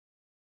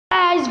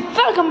guys,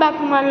 welcome back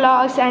to my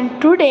vlogs,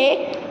 and today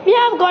we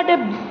have got a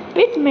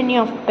bit many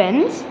of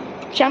pens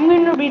which I'm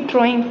going to be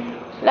throwing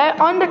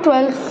on the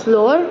 12th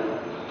floor,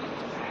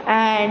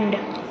 and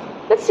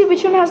let's see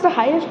which one has the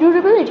highest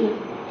durability.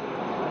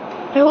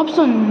 I hope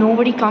so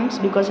nobody comes,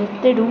 because if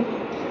they do,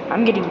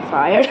 I'm getting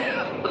fired.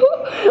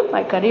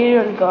 My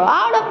career will go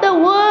out of the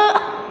world.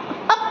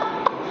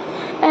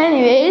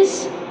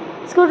 Anyways,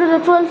 let's go to the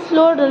 12th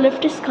floor. The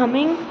lift is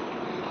coming,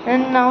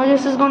 and now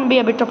this is going to be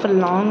a bit of a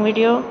long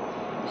video.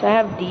 So I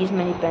have these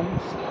many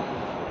pens.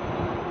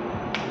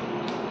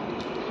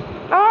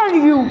 Are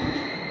you?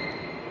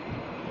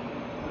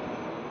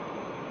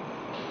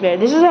 Yeah,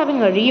 this is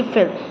having a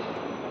refill.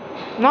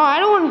 No, I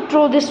don't want to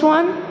throw this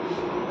one.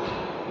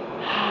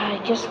 I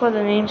guess for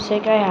the name's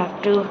sake I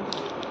have to.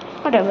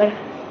 Whatever.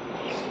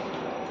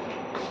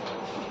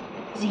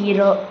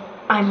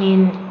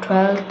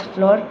 12th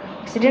floor.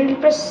 Accidentally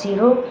press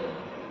 0.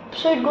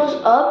 So it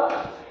goes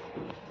up.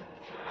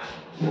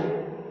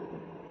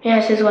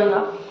 Yes, it's going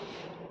up.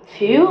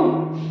 Phew.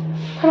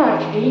 I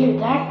can't believe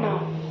that now.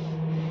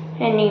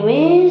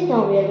 Anyways,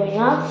 now we are going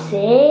up. 6,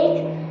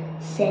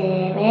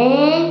 7,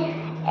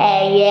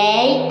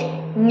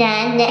 8,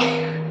 9.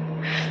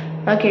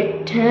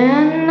 Okay,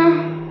 10.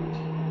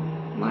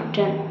 Not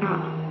 10.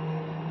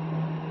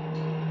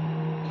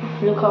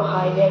 Look how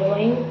high we are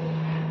going.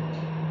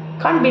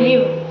 Can't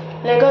believe.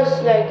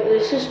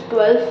 This is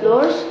 12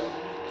 floors.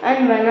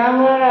 And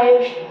whenever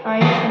I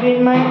used to be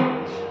in my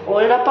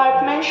old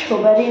apartment,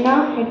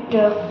 Shobarina, it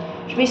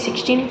should be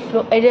 16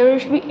 floors. There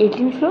should be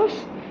 18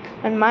 floors,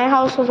 and my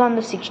house was on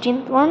the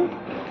 16th one.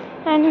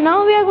 And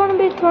now we are going to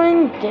be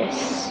throwing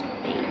this.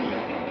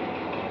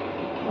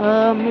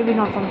 Maybe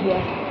not from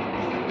here.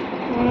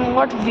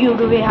 What view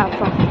do we have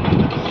from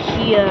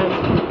here?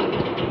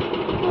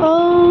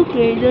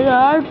 Okay, there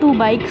are 2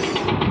 bikes,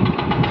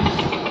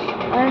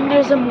 and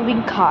there's a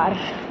moving car.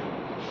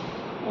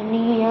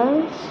 Any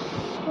else?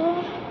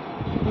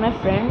 If my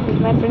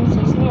friend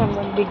sees me, I'm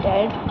gonna be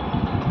dead.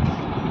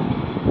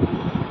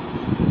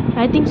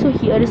 I think so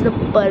here is the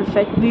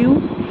perfect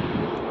view.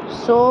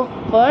 So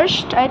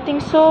first, I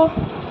think so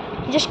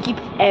just keep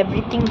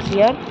everything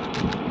here.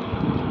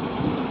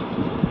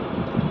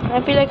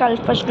 I feel like I'll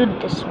first do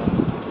this one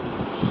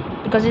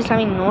because it's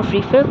having no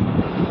refill.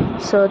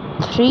 So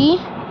 3,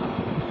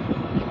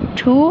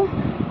 2,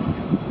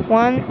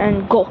 1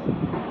 and go.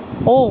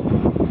 Oh,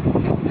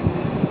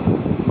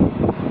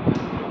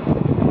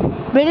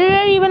 where did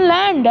I even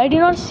land? I did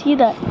not see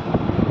that.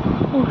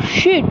 Oh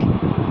shit.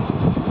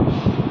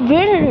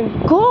 Where did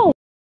it go?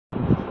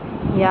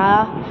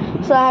 Yeah,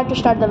 so I had to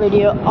start the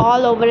video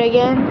all over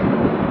again.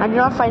 I did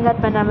not find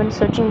that pen. I've been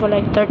searching for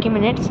like 30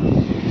 minutes.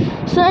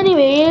 So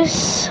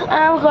anyways,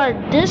 I've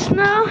got this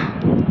now.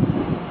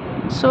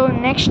 So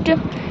next,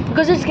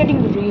 because it's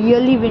getting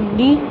really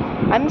windy,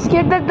 I'm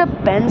scared that the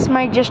pens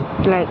might just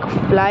like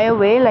fly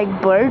away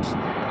like birds,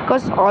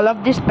 because all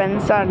of these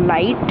pens are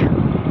light.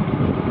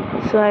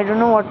 So I don't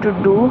know what to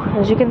do.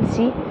 As you can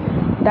see,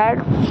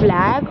 that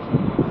flag,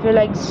 if you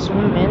like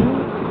zoom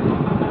in,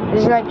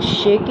 is like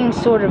shaking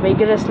so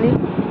vigorously.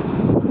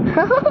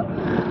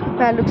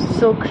 That looks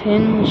so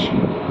cringe.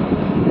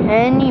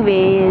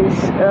 Anyways,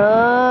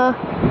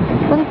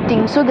 don't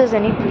think so there's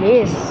any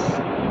place,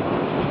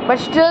 but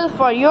still,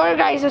 for your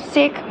guys'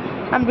 sake,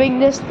 I'm doing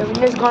this. The wind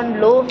has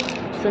gone low,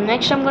 so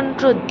next I'm gonna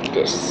throw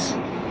this.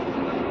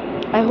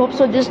 I hope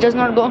so this does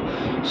not go.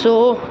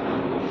 So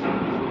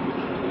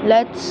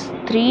let's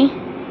 3,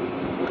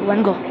 2,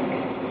 1 go.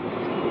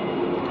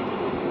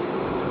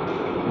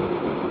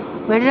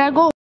 Where did I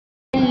go?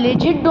 I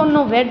legit don't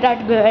know where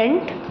that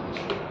went.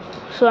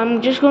 So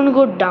I'm just going to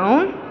go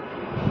down.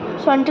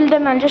 So until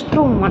then, I'll just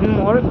throw one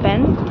more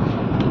pen,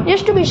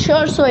 just to be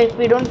sure. So if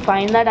we don't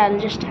find that, I'll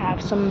just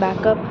have some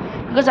backup,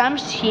 because I'm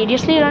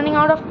seriously running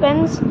out of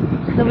pens.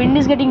 The wind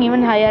is getting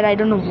even higher. I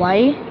don't know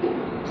why.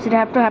 Does it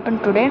have to happen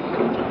today?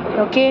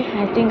 Okay,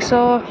 I think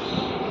so.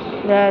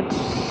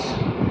 That's...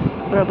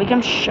 Bro,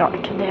 become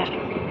short there.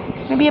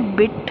 Maybe a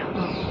bit.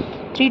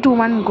 3, 2,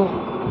 1, go.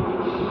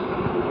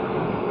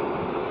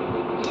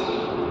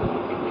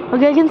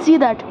 Okay, I can see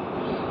that.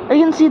 I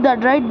can see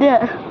that right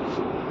there.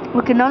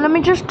 Okay, now let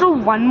me just throw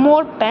one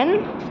more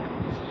pen.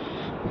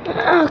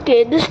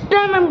 Okay, this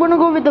time I'm gonna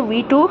go with the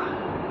V2.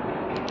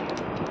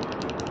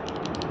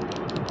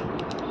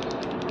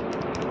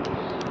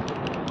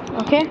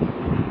 Okay,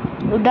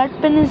 so that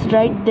pen is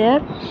right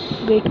there.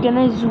 Wait, can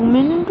I zoom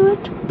in into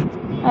it?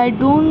 I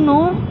don't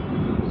know.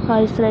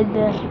 It's right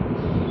there.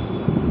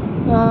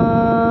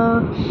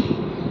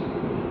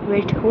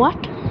 Wait,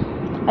 what?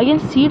 I can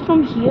see it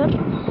from here.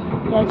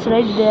 Yeah, it's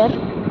right there.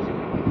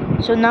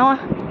 So now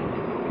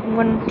I'm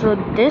going to throw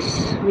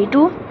this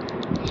V2.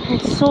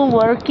 It's so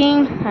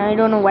working. I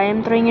don't know why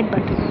I'm throwing it,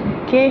 but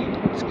okay,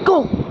 let's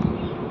go.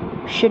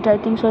 Shit, I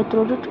think so I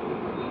threw it.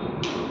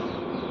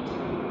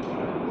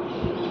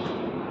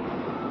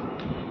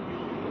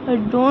 I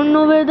don't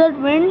know where that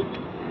went.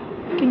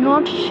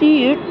 Cannot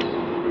see it.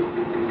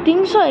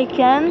 Think so I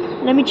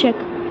can. Let me check.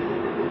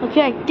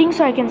 Okay, I think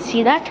so I can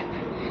see that.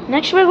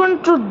 Next we're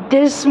going to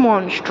this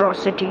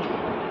monstrosity.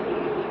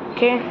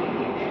 Okay,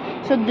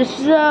 so this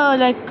is a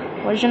like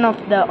version of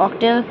the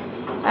Octal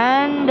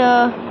and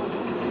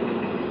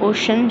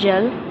ocean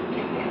gel.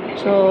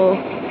 So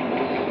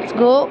let's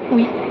go.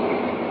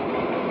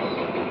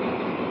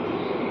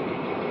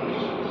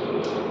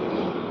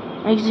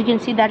 As you can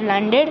see, that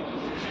landed.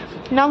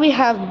 Now we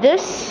have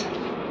this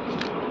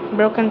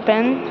broken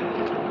pen.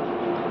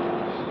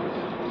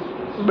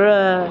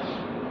 Bruh,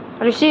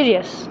 are you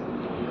serious?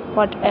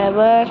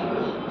 Whatever.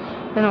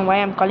 I don't know why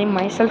I'm calling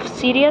myself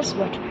serious,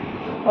 but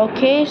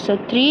okay. So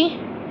 3,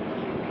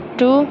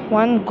 2,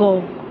 1,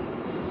 go.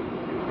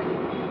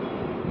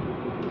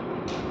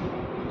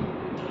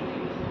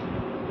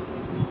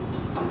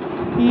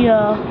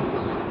 Yeah.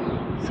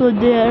 So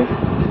there.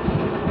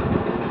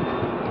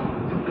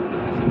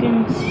 You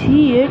can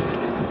see it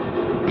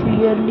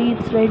clearly.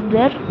 It's right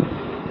there.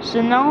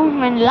 So now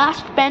my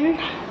last pen.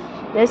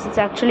 This is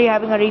actually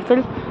having a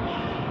refill.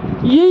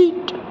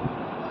 Yeet.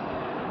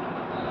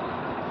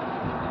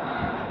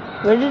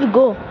 Where did it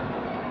go?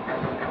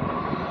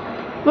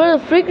 Where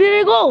the frick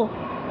did it go?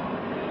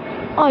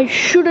 I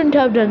shouldn't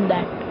have done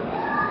that.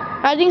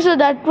 I think so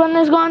that one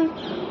is gone.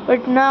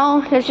 But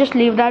now let's just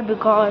leave that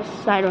because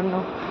I don't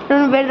know. I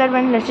don't know where that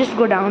went. Let's just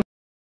go down.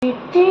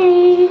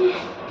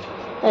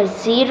 A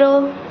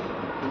 0.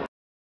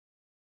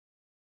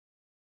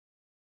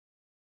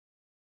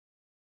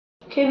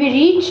 Okay, we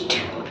reached.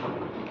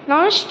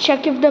 Now let's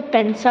check if the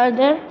pens are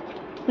there.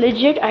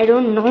 Legit, I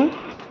don't know.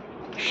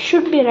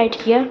 Should be right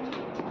here.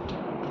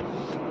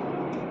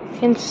 You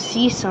can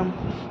see some.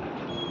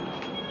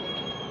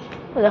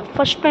 The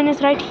first pen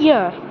is right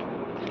here.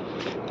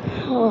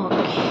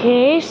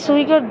 Okay, so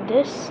we got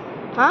this.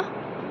 Huh?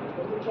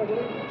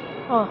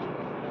 Oh,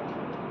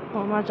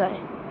 Mazai.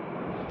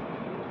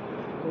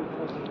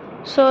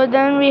 So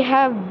then we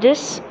have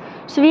this.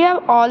 So we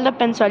have all the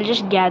pens. So I'll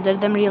just gather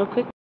them real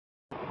quick.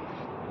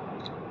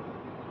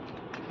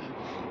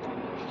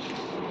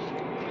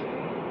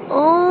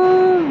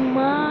 Oh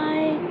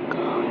my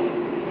god.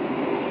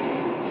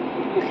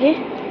 Okay,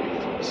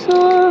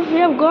 so we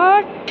have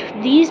got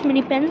these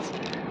mini pens.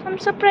 I'm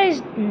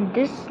surprised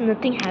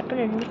nothing happened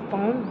and we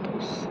found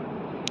this.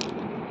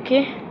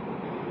 Okay.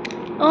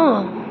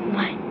 Oh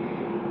my.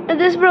 And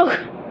this broke.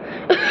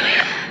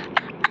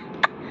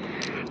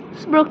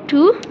 This broke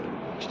too.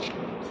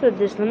 So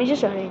this, let me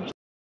just arrange.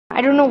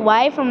 I don't know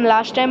why from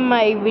last time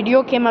my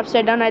video came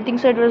upside down. I think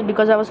so it was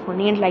because I was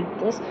holding it like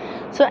this.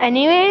 So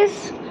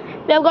anyways,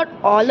 we have got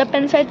all the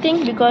pens I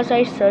think because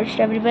I searched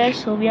everywhere.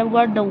 So we have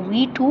got the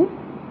V2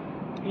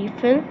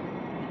 refill.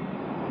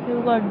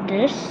 We've got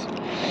this.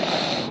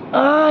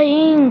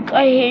 Ink.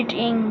 I hate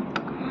ink.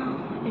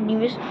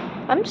 Anyways,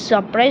 I'm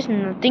surprised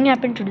nothing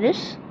happened to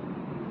this.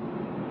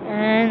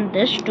 And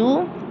this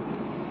too.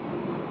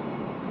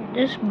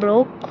 This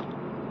broke.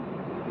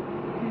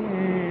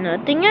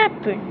 Nothing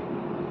happened.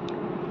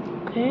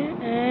 Okay,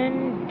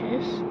 and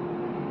this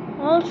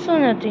also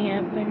nothing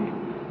happened.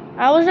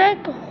 I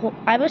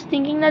was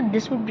thinking that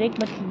this would break,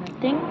 but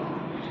nothing.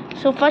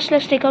 So first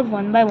let's take out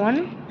one by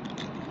one.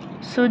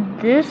 So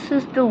this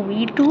is the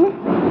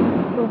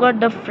V2. We've got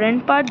the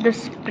front part, the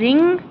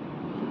spring.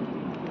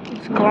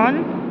 It's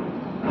gone.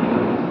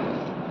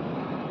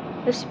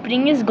 The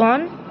spring is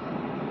gone.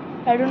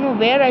 I don't know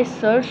where I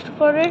searched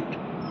for it,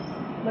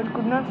 but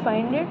could not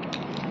find it.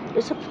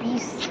 There's a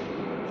piece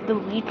of the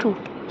V2.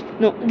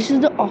 No, this is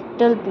the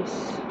Octal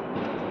piece.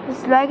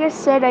 It's like I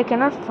said, I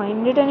cannot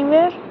find it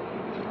anywhere.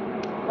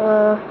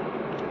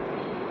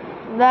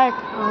 That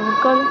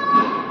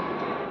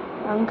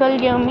uncle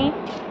gave me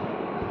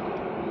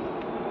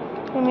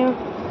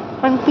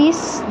one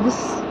piece,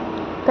 this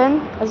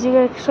pen. As you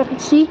guys can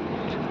see,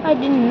 I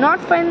did not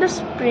find the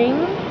spring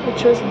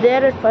which was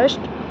there at first,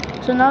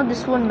 so now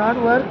this will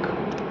not work.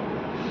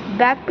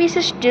 Back piece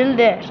is still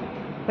there,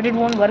 but it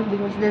won't work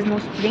because there's no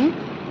spring.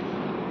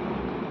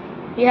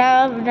 We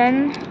have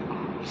then,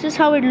 this is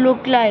how it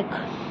looked like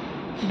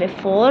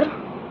before,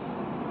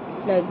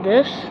 like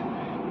this.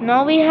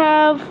 Now we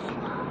have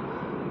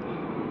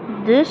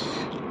this.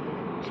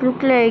 It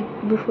looked like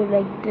before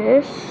like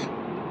this.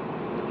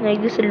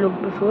 Like this it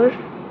looked before.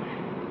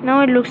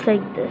 Now it looks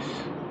like this.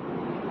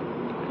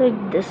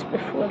 Like this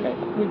before, like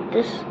with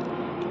this.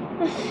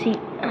 Let's see.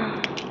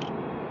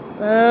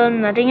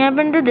 Nothing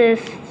happened to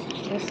this.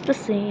 It's just the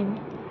same.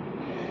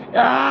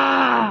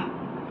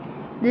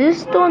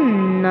 This though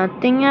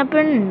nothing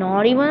happened,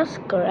 not even a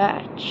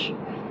scratch.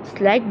 It's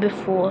like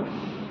before.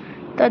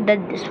 Thought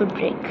that this would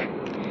break.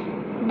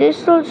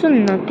 This also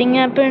nothing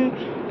happened.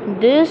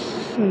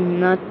 This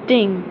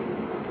nothing.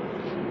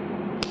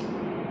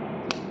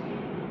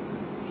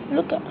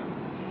 Look at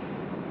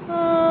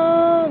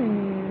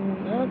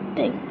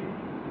nothing.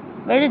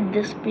 Where did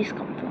this piece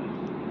come from?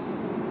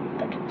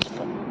 That is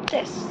from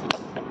this.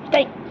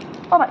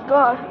 Oh my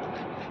god.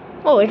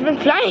 Oh, it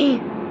went flying.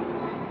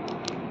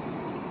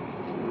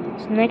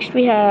 So next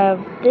we have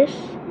this.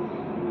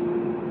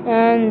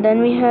 And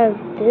then we have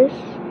this.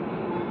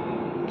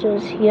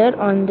 Just here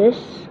on this.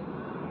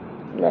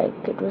 Like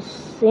it was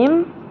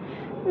same.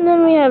 And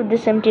then we have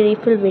this empty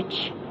refill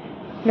which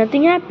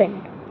nothing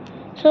happened.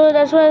 So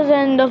that was the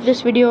end of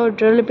this video.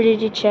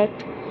 Durability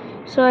checked.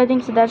 So I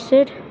think so that's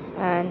it,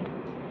 and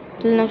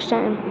till next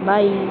time,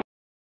 bye.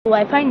 So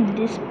I find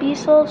this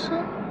piece also.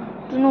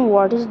 Don't know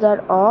what is that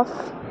of.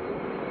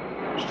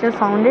 Still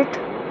found it.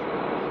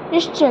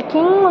 Just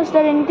checking. Was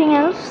there anything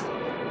else?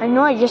 I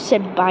know I just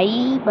said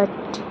bye, but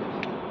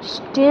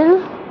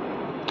still.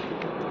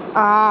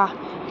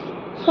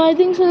 So I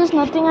think so there's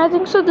nothing. I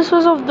think so this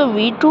was of the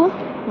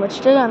V2, but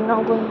still I'm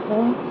now going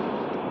home.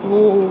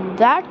 Whoa,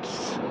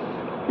 that's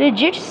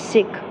legit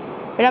sick.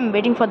 But I'm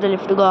waiting for the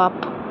lift to go up.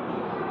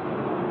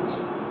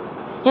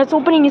 Yeah, it's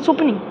opening.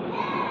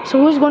 So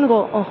who's gonna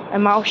go? Oh, a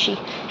Maushi.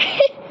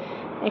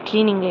 A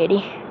cleaning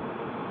lady.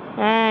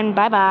 And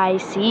bye bye.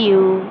 See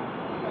you.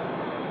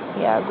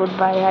 Yeah,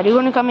 goodbye. Are you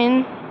gonna come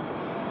in?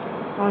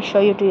 I'll show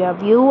you to your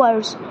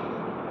viewers.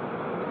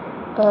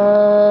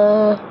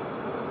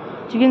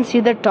 You can see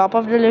the top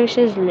of the lift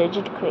is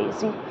legit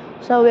crazy.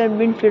 So we have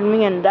been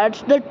filming, and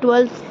that's the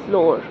 12th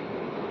floor.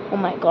 Oh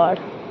my god.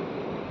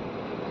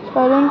 So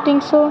I don't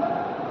think so.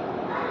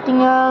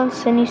 Anything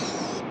else? Any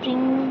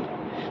spring?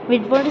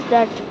 Wait, what is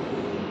that?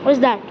 What is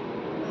that?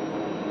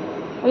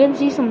 I can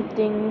see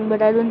something,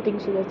 but I don't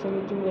think so that's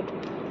anything. But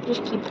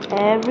just keep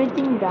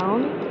everything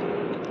down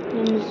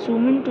and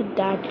zoom into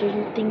that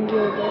little thing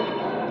over there.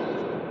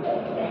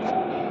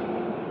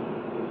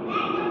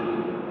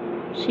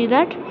 See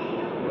that?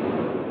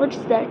 What's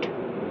that?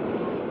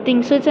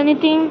 Think so it's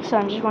anything, so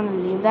I'm just gonna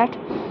leave that.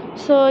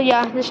 So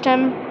yeah, this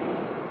time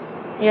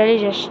really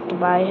just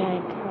bye. I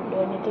can't do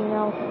anything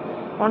now.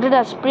 Wanted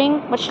a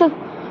spring, but still.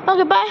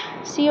 Okay, bye.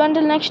 See you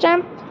until next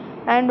time.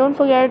 And don't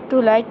forget to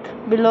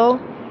like below,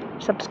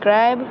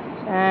 subscribe,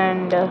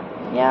 and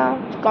yeah,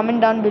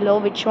 comment down below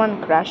which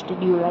one crash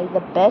did you like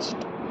the best.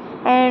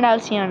 And I'll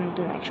see you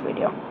until next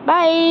video.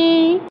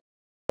 Bye.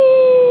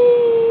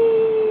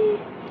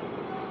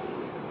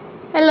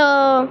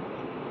 Hello.